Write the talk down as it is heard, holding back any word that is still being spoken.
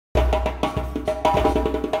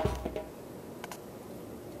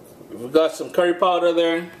We've got some curry powder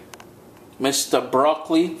there. Mr.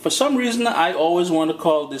 Broccoli. For some reason, I always want to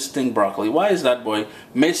call this thing broccoli. Why is that, boy?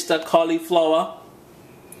 Mr. Cauliflower.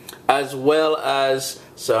 As well as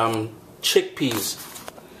some chickpeas.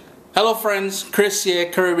 Hello friends, Chris here,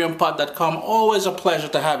 CaribbeanPot.com. Always a pleasure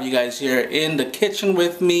to have you guys here in the kitchen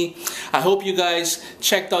with me. I hope you guys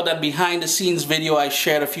checked out that behind the scenes video I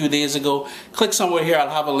shared a few days ago. Click somewhere here, I'll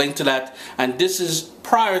have a link to that. And this is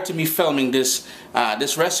prior to me filming this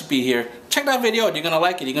this recipe here. Check that video out, you're going to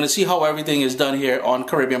like it. You're going to see how everything is done here on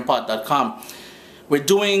CaribbeanPot.com. We're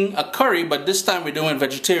doing a curry, but this time we're doing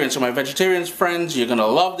vegetarian. So my vegetarian friends, you're gonna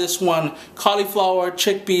love this one. Cauliflower,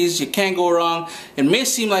 chickpeas, you can't go wrong. It may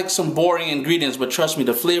seem like some boring ingredients, but trust me,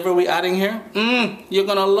 the flavor we're adding here, you're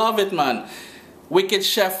gonna love it, man. Wicked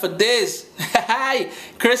chef for days. Hi,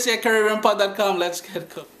 Chris here, CaribbeanPot.com. Let's get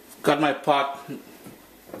cooked. Got my pot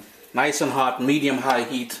nice and hot, medium-high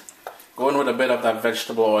heat. Going with a bit of that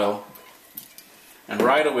vegetable oil. And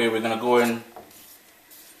right away, we're gonna go in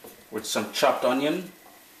with some chopped onion,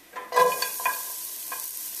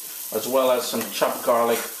 as well as some chopped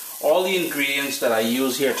garlic. All the ingredients that I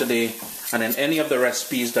use here today, and in any of the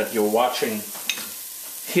recipes that you're watching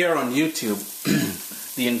here on YouTube,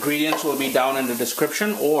 the ingredients will be down in the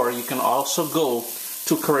description, or you can also go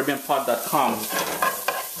to CaribbeanPot.com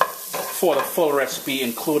for the full recipe,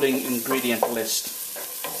 including ingredient list.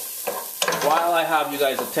 While I have you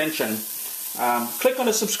guys' attention, click on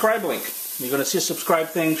the subscribe link. You're going to see a subscribe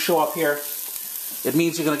thing show up here. It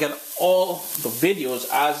means you're going to get all the videos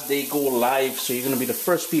as they go live. So you're going to be the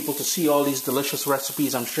first people to see all these delicious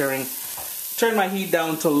recipes I'm sharing. Turn my heat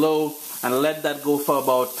down to low and let that go for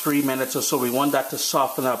about 3 minutes or so. We want that to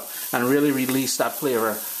soften up and really release that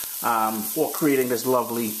flavor for creating this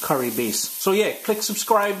lovely curry base. So yeah, click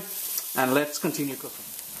subscribe and let's continue cooking.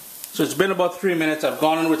 So it's been about 3 minutes. I've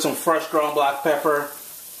gone in with some fresh ground black pepper,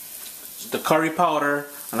 the curry powder,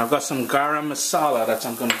 and I've got some Garam Massala that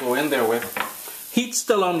I'm going to go in there with. Heat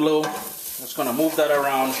still on low. Just going to move that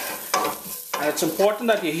around. And it's important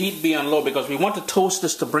that your heat be on low because we want to toast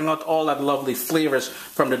this to bring out all that lovely flavors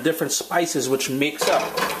from the different spices which makes up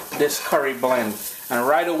this curry blend. And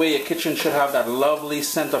right away your kitchen should have that lovely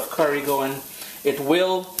scent of curry going. It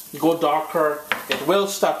will go darker. It will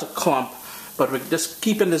start to clump. But we're just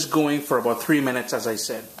keeping this going for about 3 minutes, as I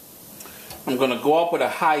said. I'm going to go up with a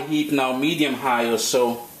high heat now, medium high or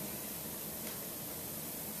so.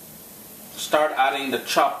 Start adding the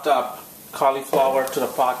chopped up cauliflower to the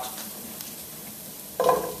pot.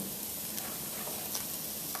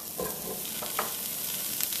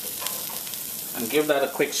 And give that a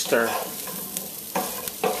quick stir.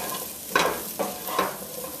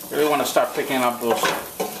 Really want to start picking up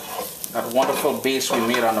that wonderful base we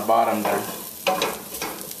made on the bottom there.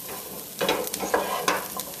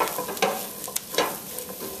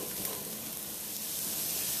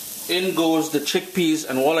 In goes the chickpeas,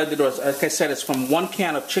 and all I did was, like I said, it's from 1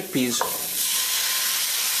 can of chickpeas.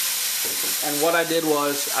 And what I did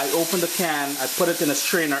was, I opened the can, I put it in a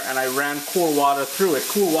strainer, and I ran cool water through it,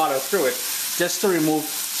 just to remove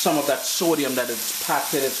some of that sodium that it's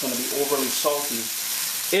packed in. It's going to be overly salty.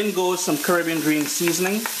 In goes some Caribbean green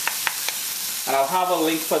seasoning, and I'll have a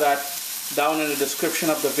link for that down in the description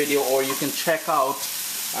of the video, or you can check out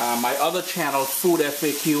my other channel, Food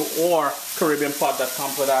FAQ, or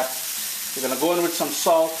CaribbeanPot.com for that. You're going to go in with some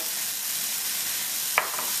salt,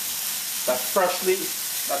 that fresh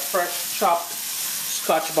chopped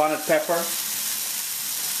scotch bonnet pepper.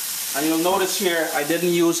 And you'll notice here I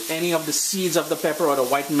didn't use any of the seeds of the pepper or the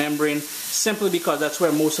white membrane, simply because that's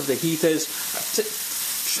where most of the heat is.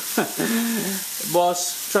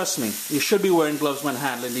 Boss, trust me, you should be wearing gloves when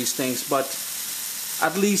handling these things, but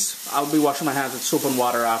at least I'll be washing my hands with soap and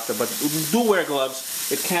water after. But do wear gloves.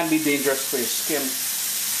 It can be dangerous for your skin.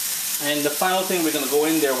 And the final thing we're going to go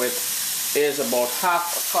in there with is about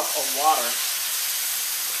half a cup of water.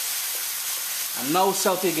 And now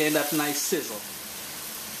saute again that nice sizzle.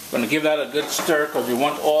 Going to give that a good stir because we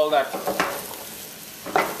want all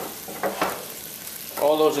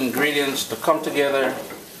those ingredients to come together,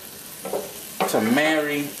 to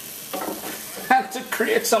marry, and to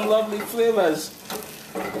create some lovely flavors.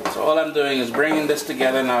 So all I'm doing is bringing this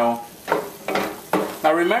together now.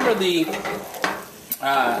 Now remember the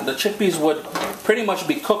chickpeas would pretty much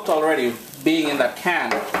be cooked already, being in that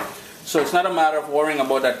can. So it's not a matter of worrying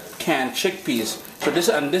about that canned chickpeas. So this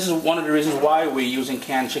is one of the reasons why we're using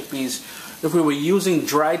canned chickpeas. If we were using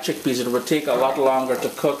dried chickpeas, it would take a lot longer to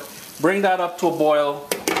cook. Bring that up to a boil,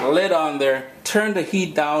 lid on there, turn the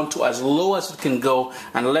heat down to as low as it can go,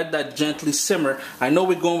 and let that gently simmer. I know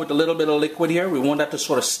we're going with a little bit of liquid here. We want that to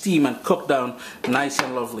sort of steam and cook down nice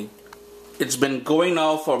and lovely. It's been going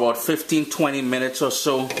now for about 15-20 minutes or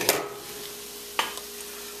so.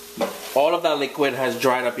 All of that liquid has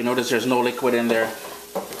dried up. You notice there's no liquid in there.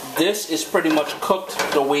 This is pretty much cooked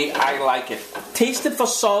the way I like it. Taste it for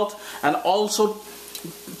salt, and also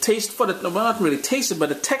taste for the, well, not really taste it, but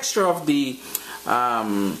the texture of the,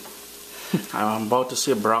 I'm about to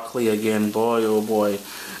say broccoli again, boy oh boy.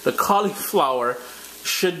 The cauliflower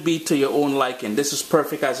should be to your own liking. This is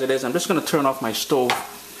perfect as it is. I'm just going to turn off my stove.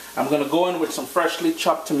 I'm going to go in with some freshly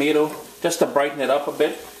chopped tomato just to brighten it up a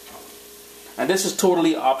bit. And this is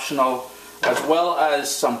totally optional, as well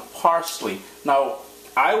as some parsley. Now,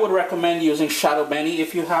 I would recommend using shadow benny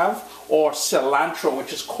if you have, or cilantro,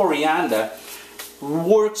 which is coriander.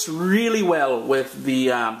 Works really well with the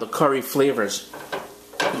curry flavors.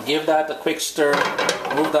 Give that a quick stir,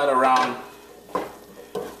 move that around,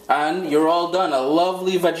 and you're all done. A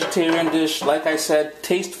lovely vegetarian dish. Like I said,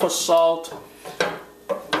 taste for salt.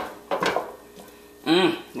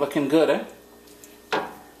 Looking good, eh?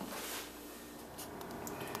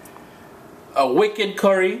 A wicked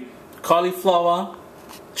curry, cauliflower,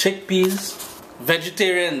 chickpeas,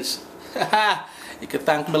 vegetarians. You can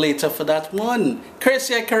thank me later for that one. Chris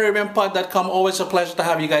here at CaribbeanPot.com. Always a pleasure to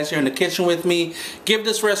have you guys here in the kitchen with me. Give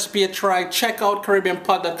this recipe a try. Check out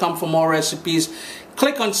CaribbeanPot.com for more recipes.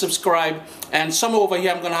 Click on subscribe. And somewhere over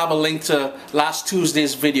here I'm going to have a link to last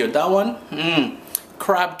Tuesday's video. That one,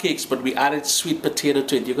 crab cakes, but we added sweet potato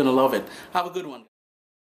to it. You're going to love it. Have a good one.